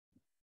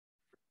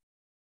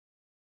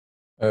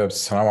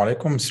Assalamu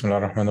alaikum. Bismillah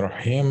ar-Rahman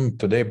ar-Rahim.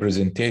 Today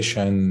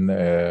presentation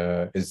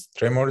is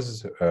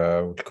Tremors.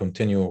 We'll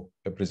continue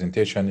the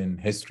presentation in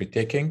history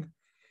taking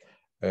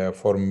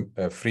for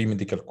free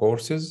medical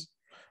courses.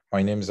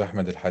 My name is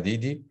Ahmed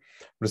Al-Hadidi.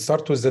 We'll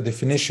start with the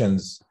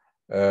definitions.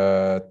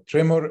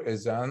 Tremor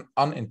is an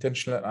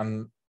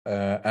unintentional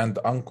and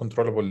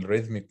uncontrollable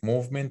rhythmic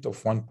movement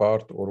of one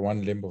part or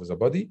one limb of the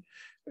body,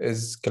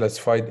 is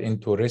classified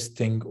into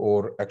resting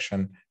or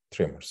action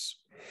tremors.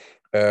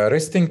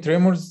 Resting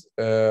tremors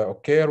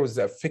occur with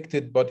the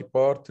affected body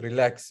part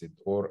relaxed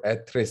or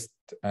at rest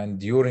and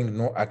during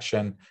no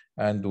action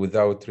and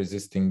without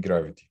resisting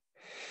gravity.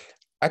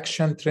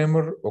 Action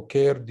tremor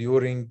occur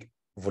during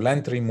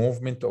voluntary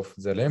movement of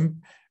the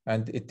limb,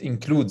 and it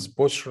includes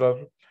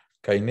postural,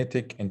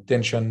 kinetic,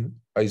 intention,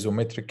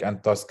 isometric,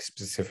 and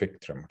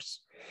task-specific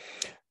tremors.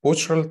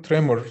 Postural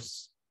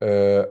tremors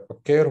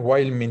occur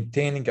while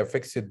maintaining a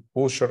fixed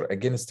posture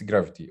against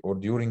gravity or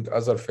during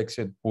other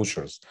fixed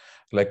postures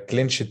like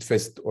clenched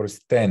fist or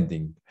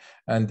standing,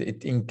 and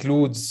it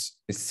includes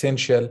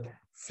essential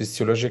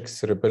physiologic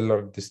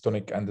cerebellar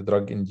dystonic and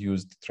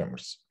drug-induced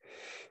tremors.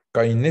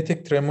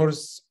 Kinetic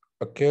tremors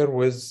occur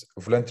with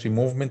voluntary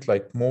movement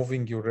like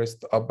moving your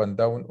wrist up and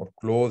down or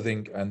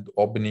closing and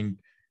opening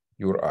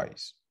your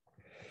eyes.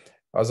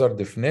 Other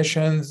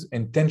definitions: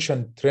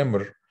 intention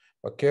tremor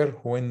occur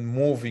when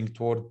moving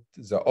toward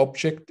the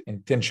object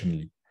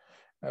intentionally,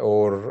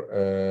 or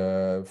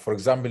for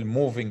example,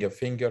 moving a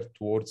finger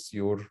towards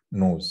your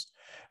nose,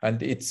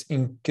 and it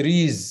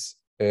increases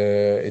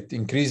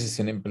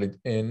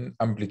in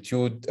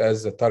amplitude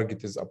as the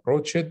target is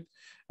approached,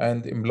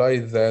 and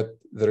implies that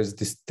there is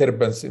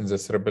disturbance in the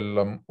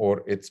cerebellum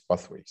or its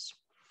pathways.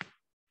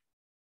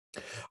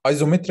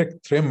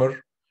 Isometric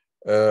tremor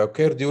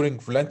occur during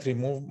voluntary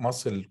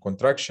muscle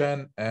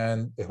contraction,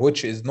 and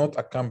which is not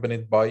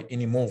accompanied by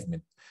any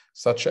movement,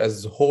 such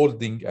as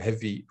holding a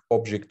heavy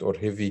object or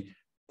heavy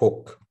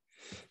book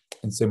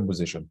in same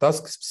position.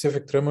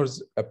 Task-specific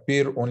tremors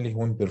appear only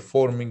when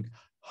performing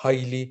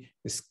highly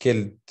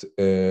skilled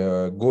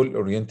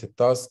goal-oriented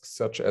tasks,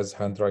 such as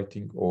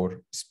handwriting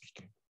or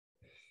speaking.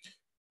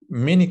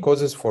 Many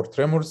causes for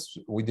tremors,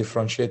 we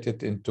differentiate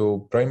it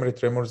into primary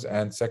tremors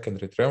and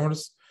secondary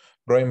tremors.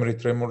 Primary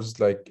tremors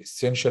like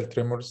essential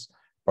tremors,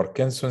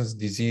 Parkinson's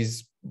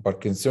disease,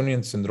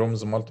 Parkinsonian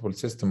syndromes, multiple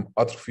system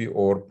atrophy,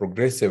 or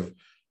progressive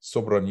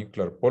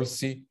supranuclear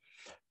palsy,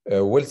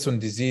 Wilson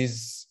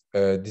disease,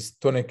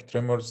 dystonic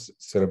tremors,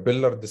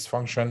 cerebellar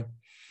dysfunction,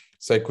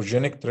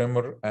 psychogenic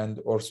tremor, and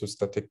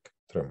orthostatic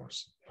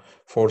tremors.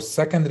 For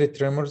secondary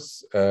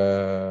tremors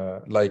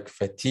like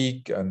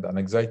fatigue and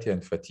anxiety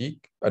and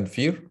fatigue and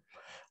fear,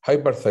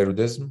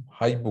 hyperthyroidism,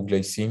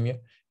 hypoglycemia,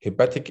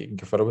 hepatic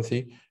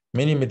encephalopathy,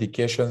 many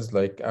medications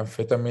like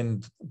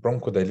amphetamine,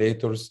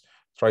 bronchodilators,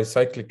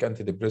 tricyclic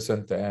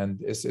antidepressant, and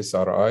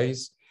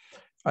SSRIs,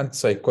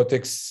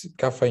 antipsychotics,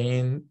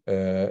 caffeine,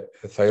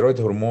 thyroid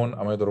hormone,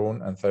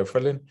 amiodarone, and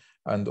thiophyllin,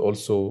 and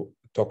also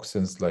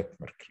toxins like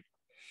mercury.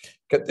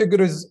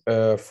 Categories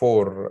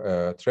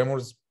for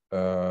tremors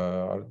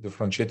are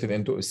differentiated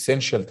into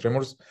essential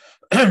tremors.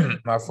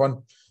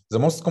 The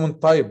most common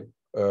type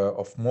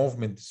of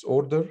movement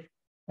disorder,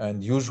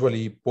 and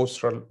usually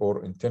postural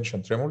or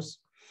intention tremors,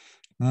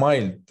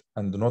 mild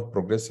and not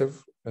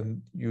progressive,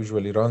 and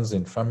usually runs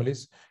in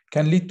families,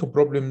 can lead to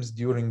problems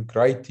during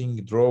writing,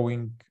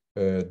 drawing,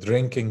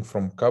 drinking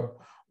from cup,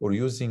 or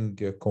using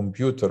a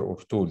computer or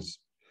tools,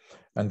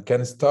 and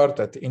can start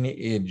at any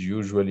age,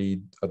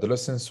 usually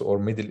adolescents or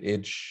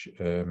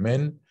middle-aged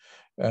men,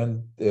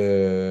 and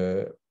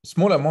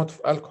small amount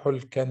of alcohol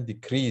can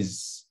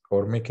decrease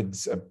or make it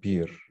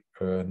disappear,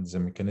 and the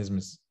mechanism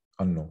is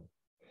unknown.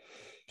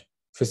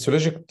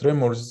 Physiologic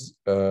tremors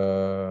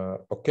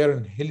occur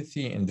in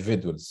healthy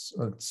individuals.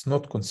 It's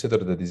not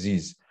considered a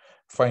disease.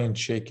 Fine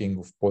shaking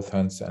of both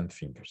hands and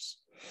fingers.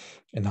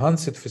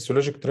 Enhanced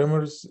physiologic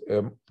tremors,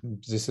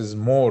 this is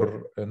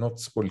more a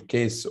noticeable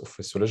case of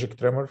physiologic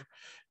tremor,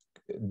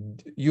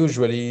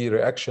 usually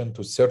reaction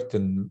to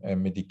certain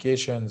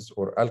medications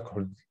or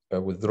alcohol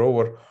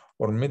withdrawal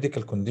or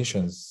medical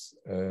conditions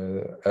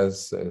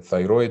as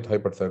thyroid,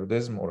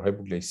 hyperthyroidism, or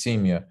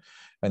hypoglycemia,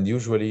 and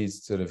usually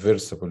it's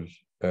reversible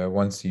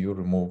once you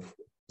remove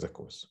the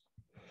cause.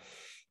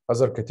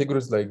 Other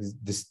categories like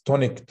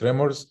dystonic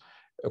tremors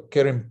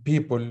occur in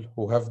people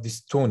who have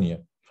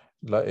dystonia,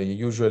 like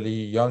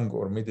usually young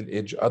or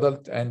middle-aged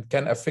adult, and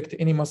can affect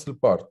any muscle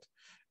part,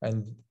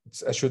 and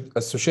it's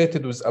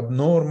associated with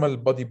abnormal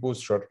body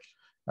posture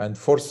and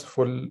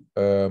forceful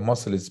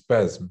muscle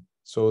spasm.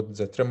 So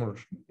the tremor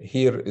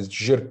here is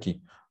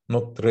jerky,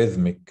 not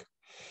rhythmic.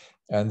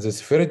 And the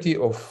severity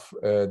of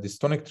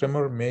dystonic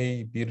tremor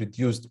may be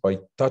reduced by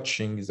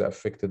touching the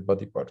affected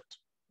body part.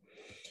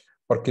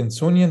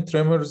 Parkinsonian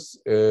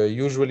tremors,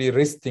 usually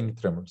resting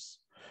tremors,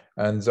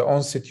 and the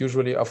onset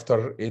usually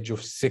after age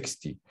of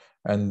 60,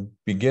 and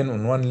begin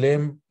on one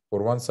limb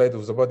or one side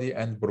of the body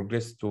and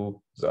progress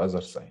to the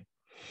other side.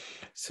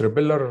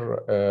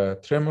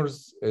 Cerebellar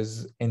tremors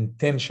is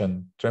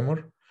intention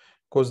tremor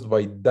caused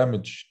by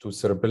damage to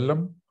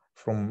cerebellum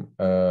from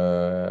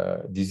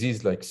disease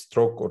like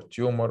stroke or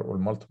tumor or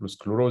multiple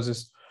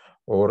sclerosis,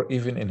 or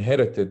even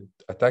inherited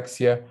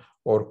ataxia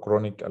or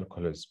chronic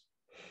alcoholism.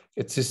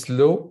 It's a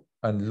slow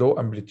and low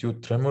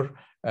amplitude tremor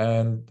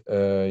and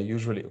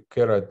usually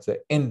occur at the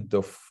end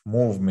of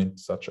movement,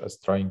 such as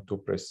trying to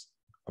press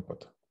a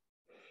button.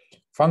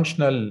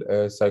 Functional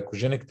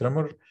psychogenic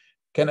tremor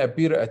can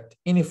appear at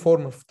any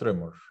form of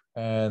tremor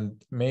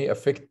and may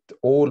affect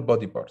all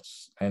body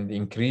parts and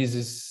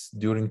increases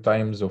during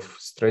times of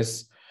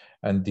stress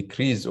and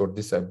decrease or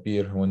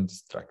disappear when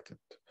distracted.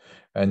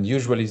 And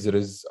usually there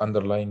is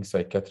underlying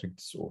psychiatric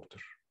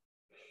disorder.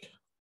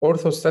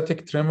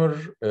 Orthostatic tremor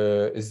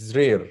is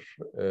rare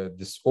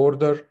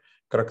disorder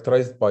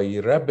characterized by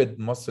rapid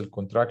muscle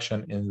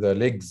contraction in the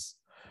legs,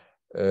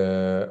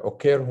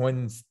 occur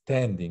when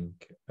standing.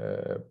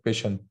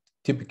 Patient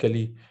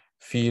typically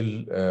feel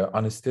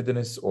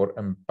unsteadiness or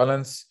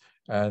imbalance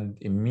and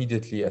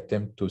immediately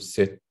attempt to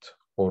sit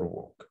or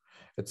walk.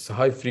 It's a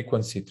high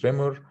frequency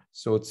tremor,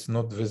 so it's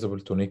not visible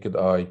to naked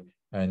eye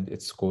and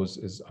its cause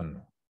is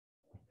unknown.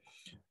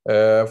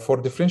 For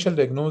differential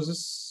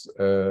diagnosis,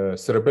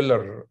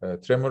 cerebellar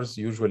tremors,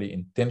 usually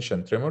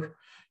intention tremor,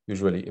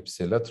 usually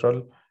ipsilateral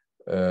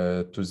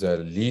to the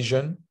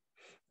lesion,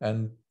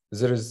 and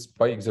there is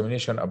by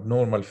examination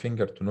abnormal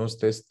finger to nose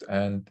test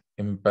and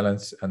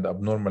imbalance and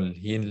abnormal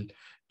heel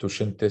to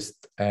shin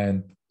test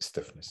and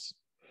stiffness.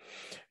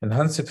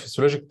 Enhanced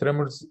physiologic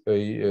tremors,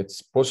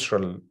 it's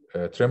postural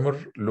tremor,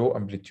 low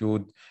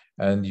amplitude,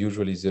 and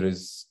usually there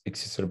is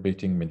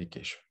exacerbating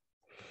medication.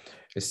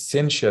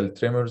 Essential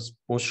tremors,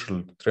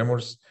 postural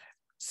tremors,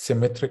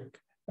 symmetric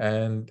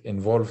and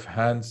involve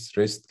hands,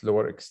 wrist,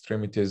 lower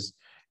extremities,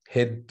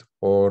 head,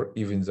 or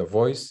even the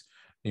voice.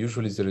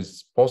 Usually there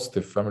is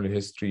positive family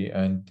history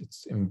and it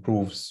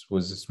improves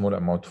with a small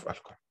amount of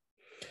alcohol.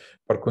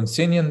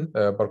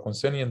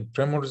 Parkinsonian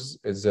tremors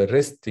is a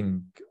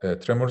resting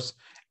tremors,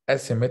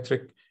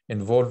 asymmetric,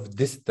 involve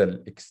distal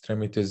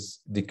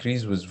extremities,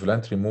 decrease with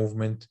voluntary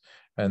movement,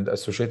 and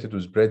associated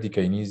with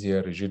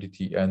bradykinesia,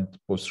 rigidity, and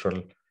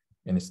postural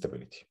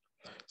instability.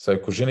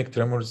 Psychogenic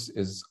tremors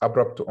is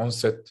abrupt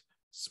onset,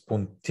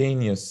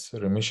 spontaneous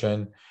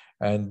remission,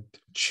 and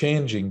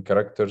changing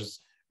characters,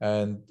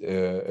 and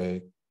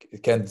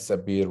it can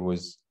disappear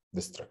with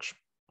distraction.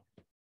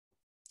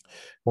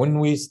 When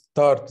we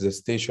start the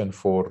station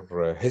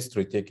for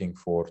history taking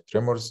for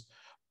tremors,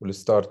 we'll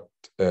start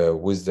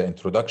with the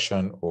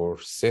introduction or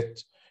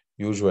set.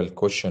 Usual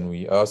question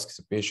we ask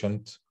the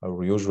patient,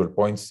 our usual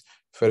points.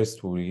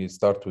 First, we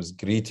start with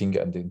greeting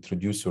and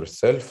introduce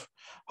yourself.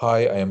 Hi,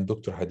 I am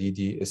Dr.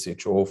 Hadidi,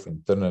 SHO of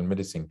Internal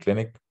Medicine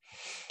Clinic.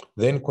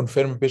 Then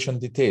confirm patient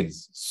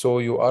details. So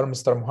you are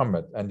Mr.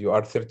 Muhammad and you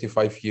are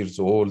 35 years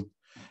old.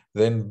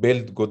 Then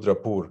build good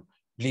rapport.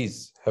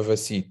 Please have a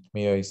seat.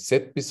 May I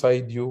sit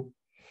beside you?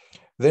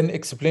 Then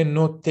explain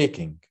note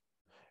taking.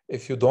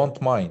 If you don't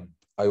mind,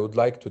 I would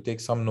like to take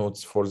some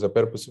notes for the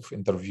purpose of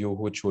interview,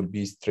 which will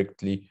be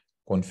strictly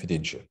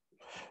confidential.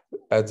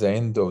 At the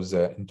end of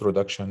the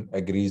introduction,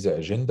 agree the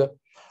agenda.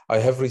 I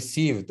have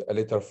received a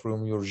letter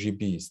from your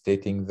GP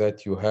stating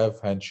that you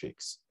have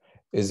handshakes.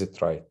 Is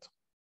it right?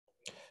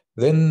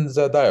 Then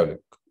the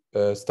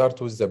dialogue. Start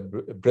with the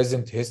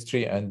present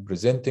history and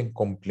presenting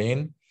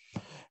complaint.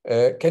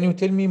 Can you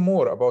tell me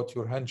more about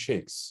your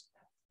handshakes?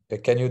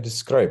 Can you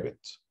describe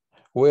it?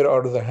 Where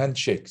are the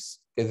handshakes?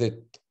 Is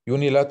it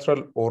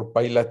unilateral or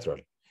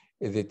bilateral?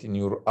 Is it in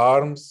your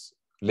arms,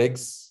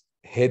 legs,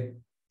 head,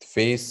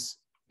 face,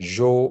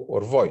 jaw,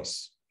 or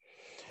voice?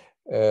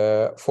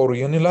 For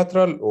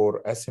unilateral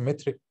or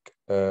asymmetric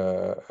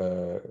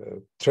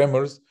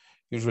tremors,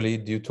 usually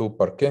due to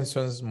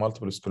Parkinson's,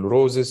 multiple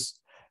sclerosis,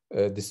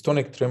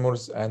 dystonic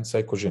tremors, and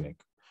psychogenic.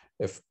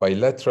 If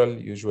bilateral,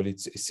 usually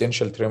it's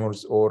essential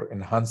tremors or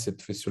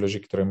enhanced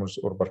physiologic tremors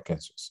or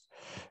Parkinson's.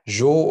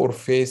 Jaw or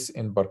face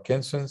in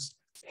Parkinson's,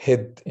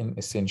 head in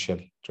essential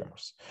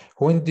tremors.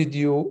 When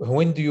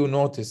do you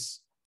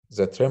notice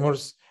the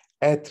tremors?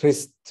 At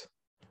rest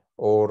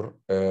or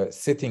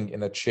sitting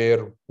in a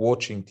chair,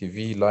 watching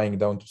TV, lying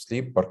down to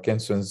sleep,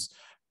 Parkinson's,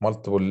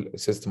 multiple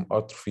system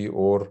atrophy,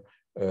 or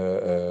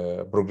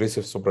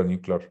progressive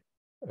supranuclear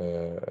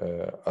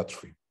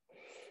atrophy.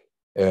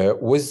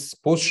 With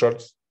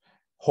postures,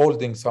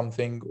 holding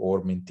something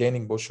or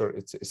maintaining posture,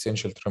 it's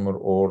essential tremor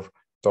or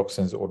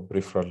toxins or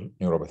peripheral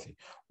neuropathy.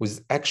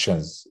 With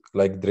actions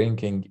like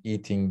drinking,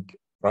 eating,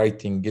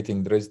 writing,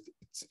 getting dressed,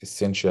 it's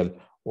essential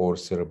or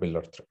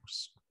cerebellar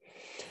tremors.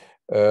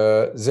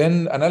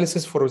 Then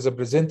analysis for the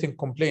presenting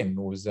complaint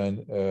with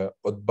an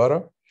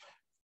Odbara.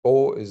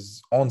 O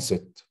is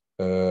onset.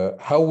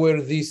 How were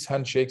these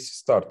handshakes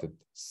started?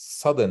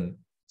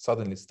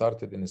 Suddenly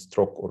started in a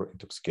stroke or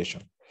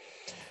intoxication.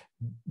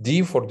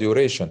 D for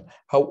duration.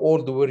 How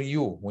old were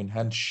you when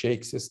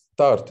handshakes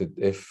started?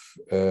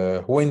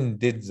 When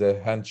did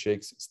the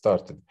handshakes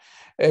started?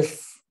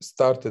 If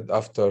started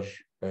after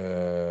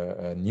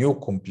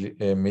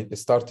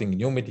starting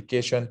new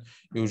medication,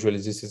 usually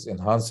this is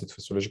enhanced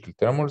physiological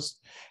tremors.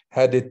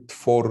 Had it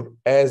for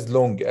as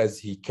long as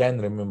he can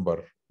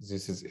remember,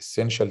 This is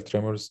essential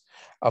tremors.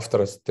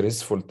 After a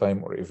stressful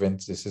time or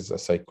event, this is a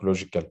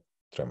psychological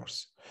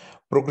tremors.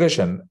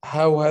 Progression,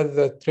 how has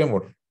the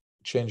tremor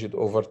changed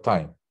over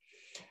time?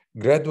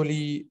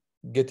 Gradually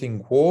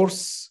getting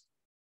worse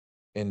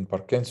in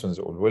Parkinson's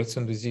or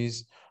Wilson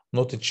disease,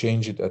 not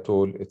changed at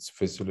all, it's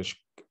physiologic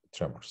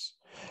tremors.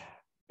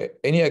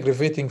 Any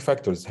aggravating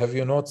factors? Have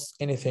you noticed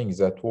anything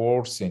that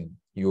worsen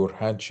your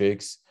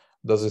handshakes?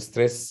 Does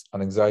stress,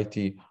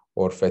 anxiety,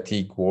 or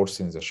fatigue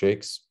worsen the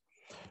shakes?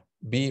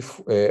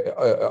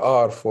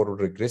 R for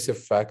regressive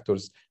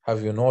factors.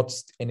 Have you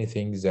noticed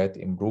anything that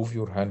improve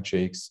your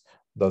handshakes?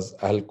 Does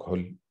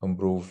alcohol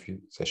improve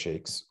the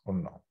shakes or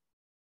no?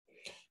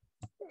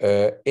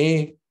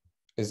 A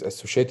is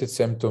associated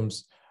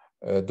symptoms.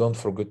 Don't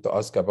forget to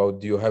ask about,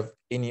 do you have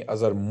any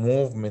other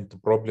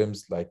movement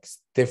problems like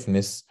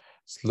stiffness,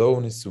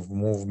 slowness of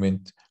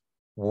movement,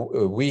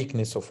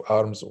 weakness of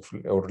arms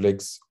or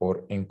legs,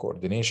 or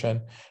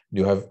incoordination?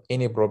 Do you have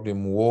any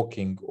problem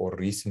walking or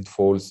recent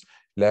falls,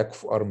 lack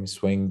of arm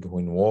swing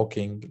when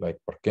walking like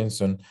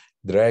Parkinson,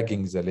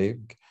 dragging the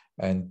leg,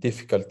 and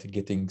difficulty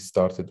getting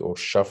started or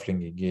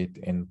shuffling a gait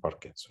in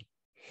Parkinson?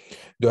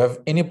 Do you have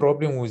any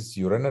problem with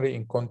urinary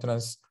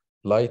incontinence,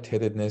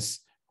 lightheadedness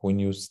when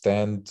you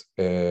stand,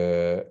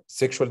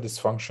 sexual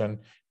dysfunction,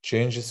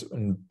 changes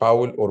in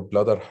bowel or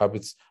bladder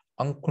habits,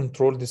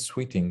 uncontrolled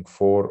sweating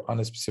for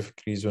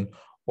unspecific reason,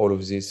 all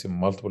of this in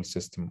multiple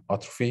system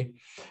atrophy?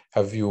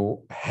 Have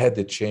you had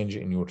a change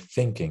in your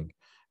thinking,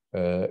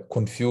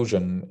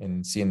 confusion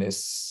in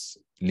CNS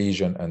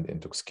lesion and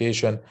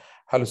intoxication,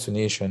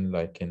 hallucination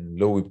like in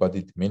Lewy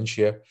body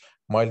dementia,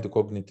 mild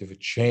cognitive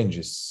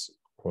changes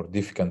or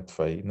difficult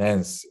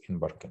finance in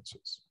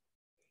Parkinson's?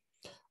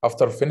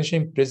 After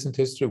finishing present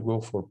history, go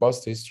for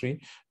past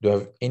history. Do you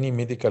have any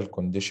medical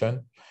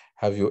condition?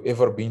 Have you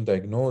ever been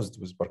diagnosed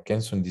with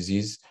Parkinson's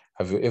disease?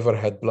 Have you ever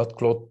had blood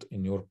clot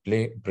in your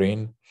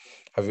brain?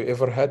 Have you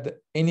ever had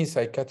any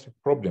psychiatric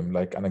problem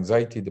like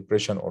anxiety,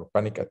 depression, or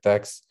panic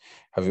attacks?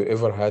 Have you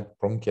ever had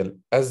bronchial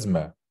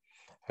asthma?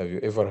 Have you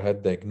ever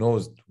had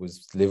diagnosed with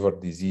liver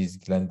disease,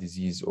 gland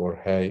disease, or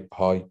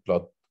high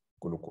blood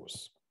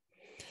glucose?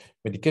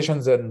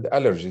 Medications and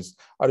allergies.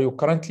 Are you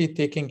currently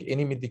taking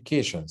any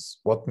medications?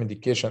 What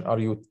medication are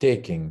you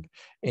taking?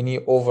 Any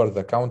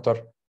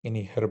over-the-counter,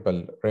 any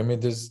herbal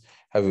remedies?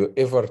 Have you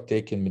ever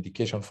taken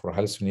medication for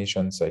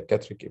hallucination,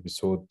 psychiatric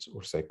episodes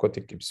or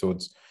psychotic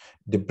episodes,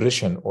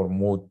 depression or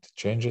mood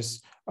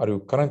changes? Are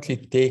you currently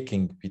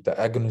taking beta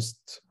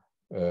agonists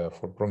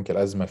for bronchial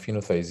asthma,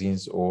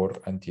 phenothiazines, or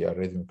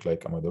antiarrhythmic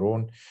like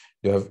amiodarone?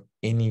 Do you have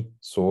any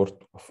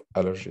sort of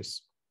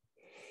allergies?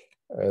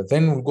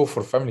 Then we'll go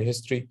for family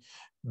history.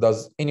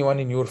 Does anyone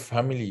in your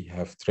family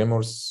have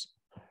tremors?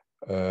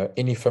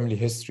 Any family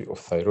history of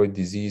thyroid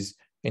disease?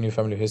 Any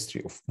family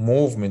history of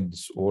movement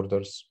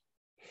disorders?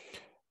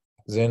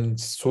 Then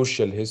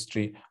social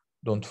history.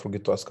 Don't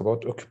forget to ask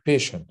about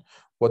occupation.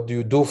 What do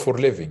you do for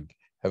living?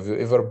 Have you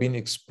ever been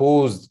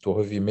exposed to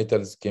heavy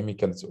metals,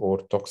 chemicals,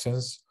 or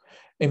toxins?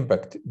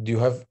 Impact. Do you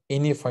have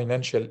any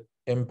financial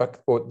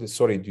impact, or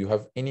do you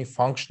have any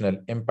functional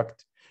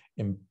impact?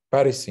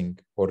 Embarrassing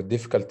or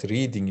difficult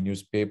reading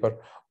newspaper,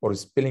 or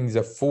spilling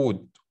the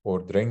food or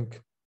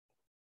drink,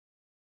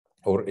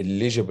 or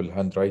illegible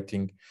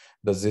handwriting?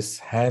 Does this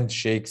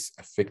handshakes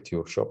affect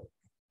your job?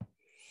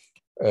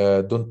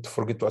 Don't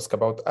forget to ask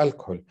about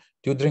alcohol.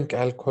 Do you drink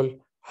alcohol?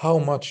 How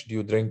much do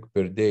you drink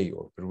per day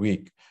or per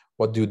week?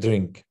 What do you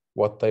drink?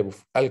 What type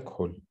of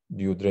alcohol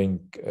do you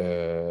drink?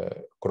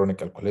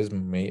 Chronic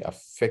alcoholism may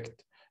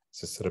affect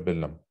the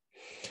cerebellum.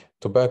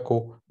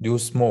 Tobacco, do you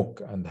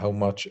smoke, and how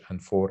much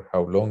and for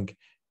how long?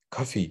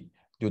 Coffee,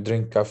 do you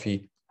drink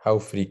coffee? How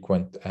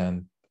frequent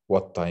and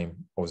what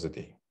time of the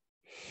day?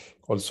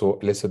 Also,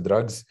 illicit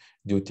drugs,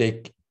 do you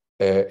take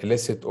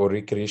illicit or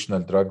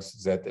recreational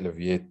drugs that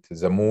alleviate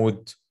the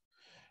mood?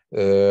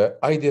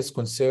 Ideas,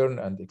 concern,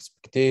 and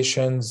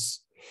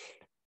expectations.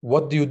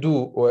 What do you do?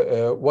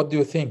 What do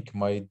you think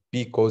might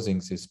be causing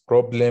this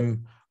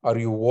problem? Are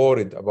you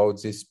worried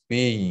about this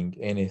being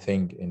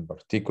anything in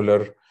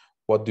particular?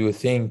 What do you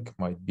think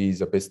might be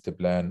the best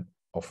plan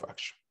of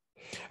action?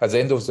 At the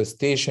end of the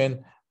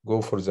station,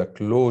 go for the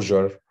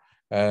closure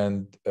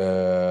and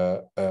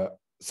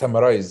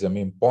summarize the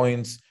main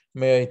points.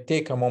 May I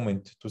take a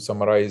moment to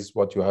summarize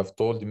what you have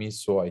told me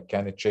so I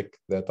can check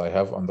that I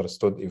have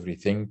understood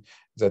everything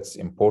that's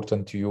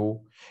important to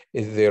you?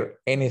 Is there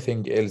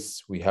anything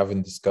else we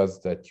haven't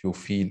discussed that you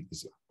feel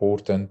is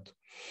important?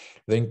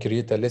 Then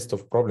create a list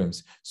of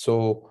problems.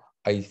 So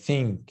I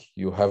think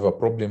you have a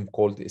problem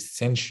called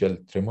essential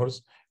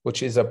tremors,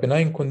 which is a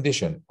benign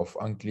condition of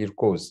unclear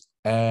cause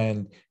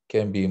and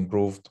can be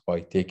improved by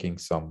taking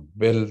some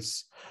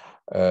pills.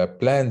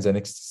 Plan the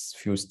next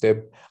few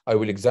steps. I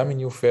will examine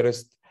you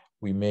first.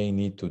 We may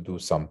need to do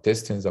some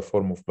tests in the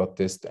form of blood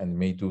test and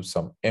may do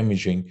some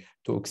imaging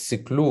to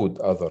exclude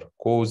other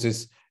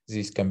causes.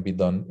 This can be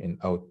done in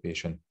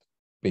outpatient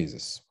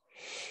basis.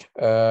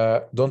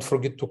 Don't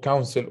forget to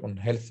counsel on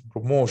health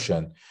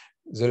promotion.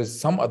 There is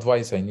some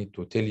advice I need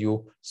to tell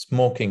you.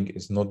 Smoking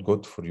is not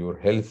good for your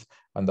health.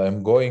 and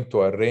I'm going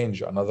to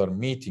arrange another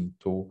meeting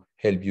to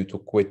help you to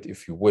quit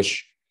if you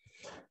wish.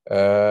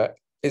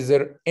 Is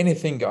there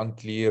anything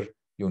unclear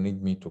you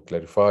need me to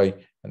clarify?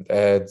 And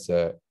at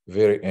the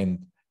very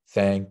end,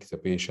 thank the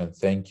patient.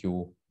 Thank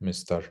you,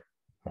 Mr.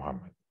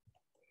 Muhammad.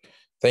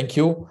 Thank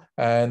you.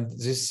 And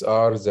these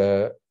are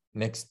the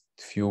next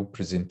few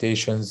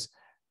presentations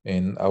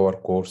in our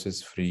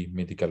courses, free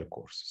medical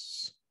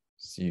courses.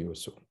 See you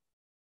soon.